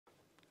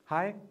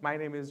Hi, my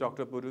name is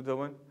Dr.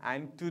 Purudavan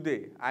and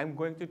today I am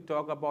going to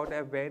talk about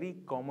a very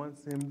common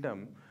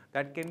symptom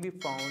that can be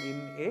found in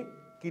a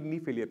kidney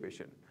failure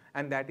patient,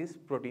 and that is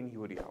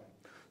proteinuria.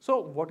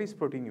 So what is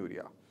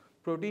proteinuria?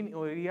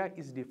 Proteinuria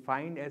is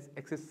defined as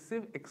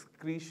excessive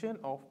excretion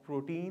of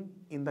protein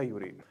in the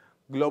urine.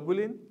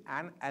 Globulin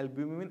and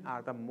albumin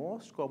are the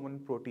most common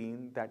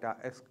proteins that are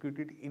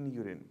excreted in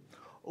urine.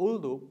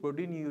 Although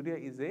proteinuria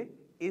is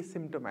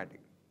asymptomatic,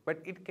 but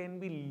it can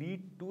be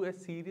lead to a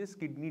serious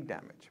kidney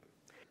damage.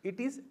 It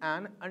is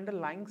an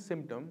underlying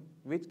symptom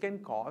which can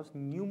cause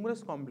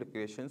numerous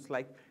complications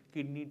like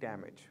kidney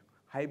damage,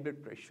 high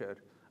blood pressure,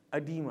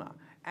 edema,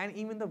 and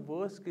even the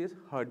worst case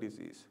heart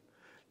disease.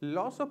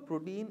 Loss of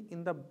protein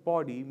in the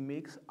body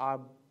makes our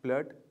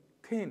blood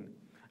thin,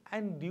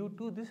 and due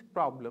to this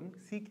problem,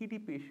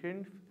 CKD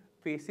patient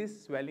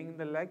faces swelling in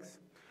the legs,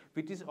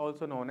 which is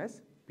also known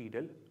as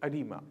pedal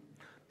edema.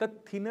 The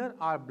thinner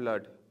our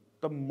blood,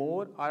 the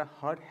more our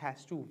heart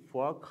has to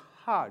work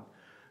hard,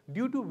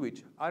 due to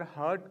which our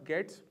heart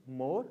gets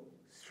more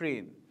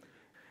strain.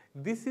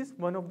 This is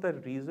one of the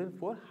reasons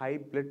for high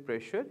blood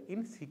pressure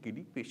in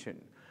CKD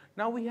patient.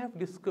 Now we have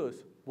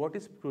discussed what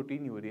is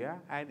proteinuria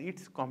and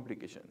its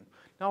complication.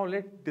 Now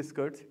let's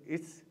discuss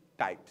its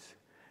types.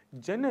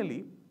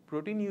 Generally,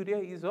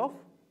 proteinuria is of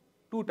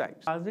two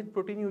types. Transient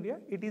proteinuria,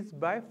 it is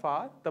by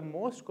far the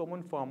most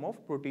common form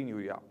of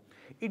proteinuria.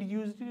 It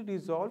usually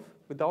resolves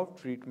without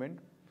treatment.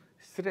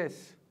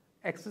 Stress,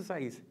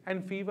 exercise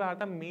and fever are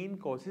the main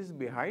causes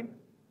behind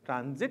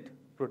transient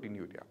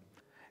proteinuria.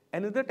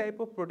 Another type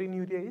of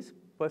proteinuria is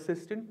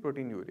persistent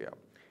proteinuria.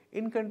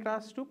 In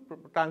contrast to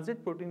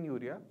transient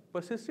proteinuria,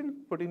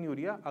 persistent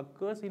proteinuria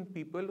occurs in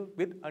people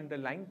with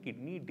underlying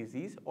kidney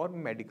disease or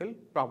medical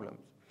problems.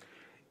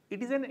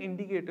 It is an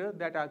indicator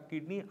that our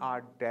kidney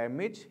are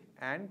damaged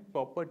and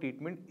proper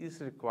treatment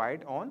is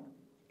required on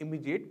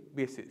immediate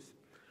basis.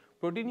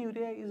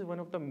 Proteinuria is one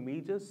of the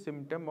major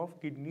symptoms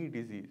of kidney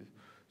disease.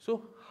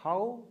 So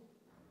how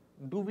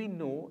do we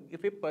know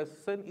if a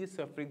person is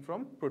suffering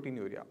from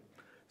proteinuria?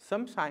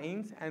 Some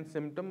signs and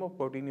symptoms of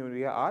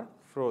proteinuria are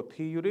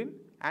frothy urine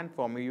and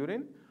foamy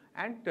urine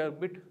and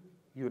turbid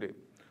urine.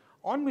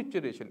 On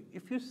maturation,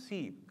 if you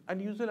see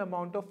unusual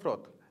amount of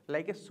froth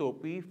like a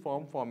soapy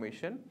foam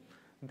formation,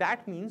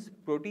 that means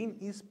protein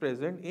is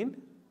present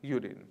in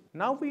urine.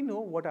 Now we know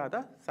what are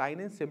the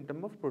signs and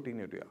symptoms of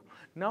proteinuria.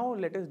 Now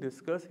let us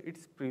discuss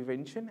its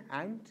prevention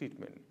and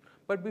treatment.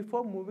 But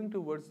before moving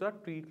towards the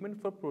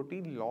treatment for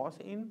protein loss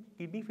in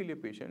kidney failure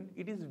patient,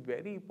 it is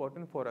very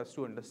important for us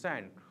to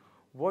understand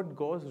what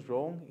goes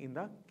wrong in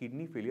the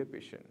kidney failure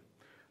patient.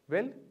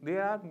 Well,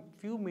 there are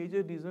few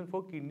major reasons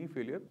for kidney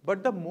failure,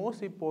 but the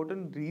most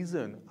important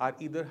reason are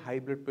either high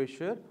blood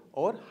pressure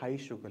or high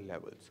sugar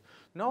levels.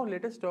 Now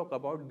let us talk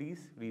about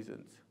these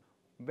reasons.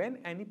 When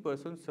any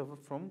person suffers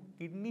from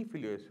kidney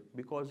failures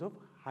because of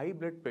high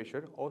blood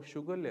pressure or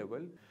sugar level,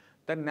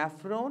 the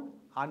nephrons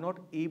are not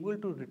able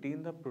to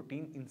retain the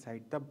protein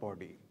inside the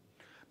body.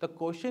 The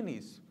question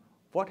is,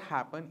 what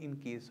happens in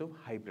case of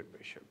high blood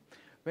pressure?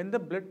 When the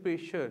blood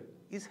pressure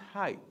is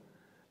high,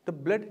 the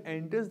blood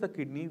enters the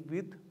kidney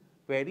with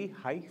very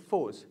high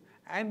force,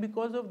 and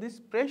because of this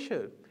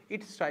pressure,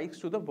 it strikes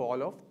to the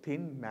wall of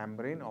thin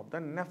membrane of the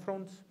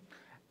nephrons.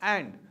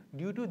 And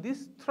due to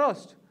this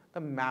thrust, the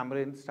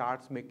membrane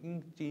starts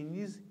making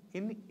changes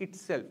in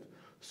itself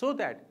so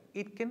that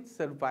it can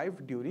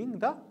survive during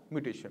the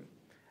mutation.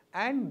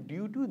 And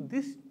due to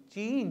this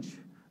change,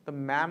 the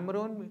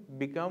membrane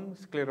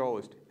becomes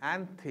sclerosed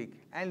and thick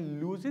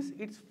and loses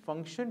its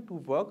function to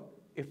work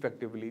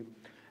effectively.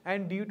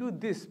 And due to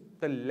this,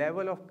 the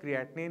level of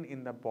creatinine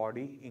in the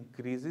body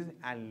increases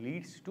and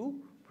leads to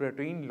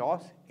protein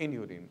loss in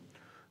urine.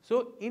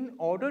 So in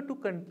order to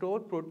control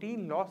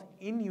protein loss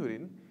in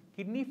urine,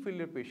 kidney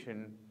failure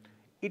patient,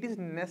 it is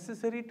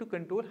necessary to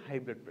control high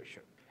blood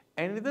pressure.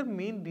 Another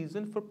main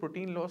reason for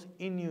protein loss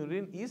in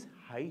urine is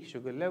high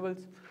sugar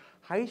levels.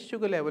 High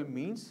sugar level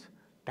means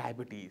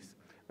diabetes.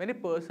 When a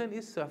person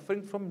is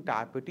suffering from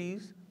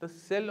diabetes, the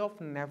cell of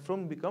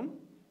nephron become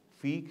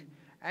weak,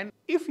 and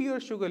if your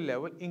sugar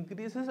level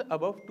increases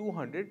above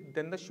 200,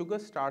 then the sugar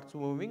starts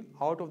moving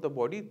out of the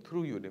body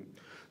through urine.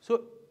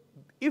 So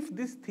if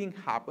this thing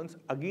happens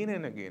again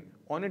and again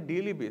on a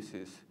daily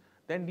basis,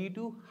 then due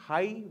to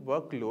high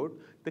workload,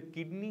 the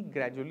kidney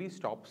gradually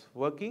stops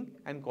working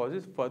and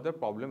causes further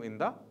problem in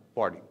the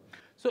body.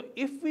 So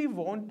if we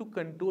want to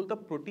control the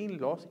protein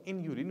loss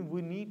in urine,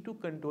 we need to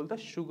control the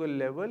sugar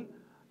level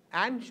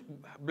and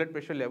blood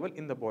pressure level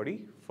in the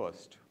body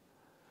first.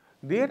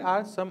 There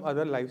are some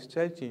other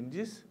lifestyle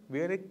changes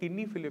where a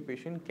kidney failure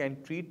patient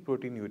can treat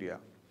proteinuria.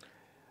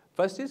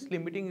 First is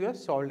limiting your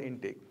salt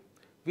intake,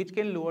 which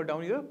can lower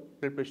down your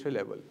blood pressure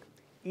level.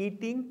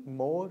 Eating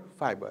more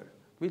fiber,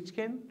 which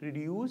can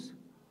reduce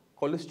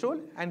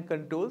cholesterol and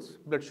controls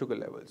blood sugar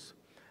levels.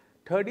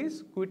 Third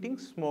is quitting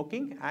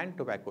smoking and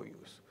tobacco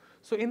use.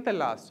 So in the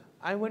last,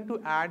 I want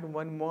to add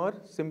one more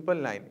simple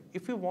line.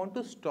 If you want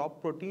to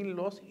stop protein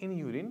loss in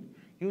urine,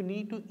 you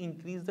need to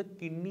increase the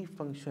kidney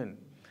function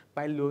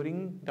by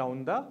lowering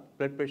down the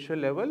blood pressure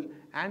level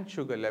and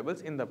sugar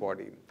levels in the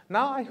body.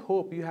 Now I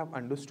hope you have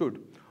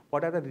understood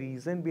what are the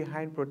reasons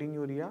behind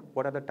proteinuria,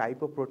 what are the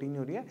type of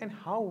proteinuria, and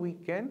how we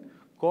can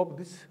cope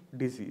this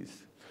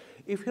disease.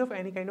 If you have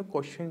any kind of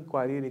question,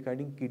 inquiry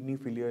regarding kidney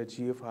failure,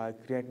 GFR,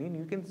 creatinine,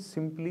 you can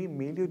simply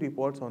mail your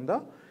reports on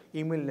the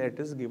email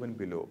address given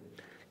below.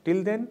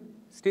 Till then,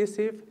 stay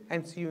safe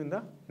and see you in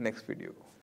the next video.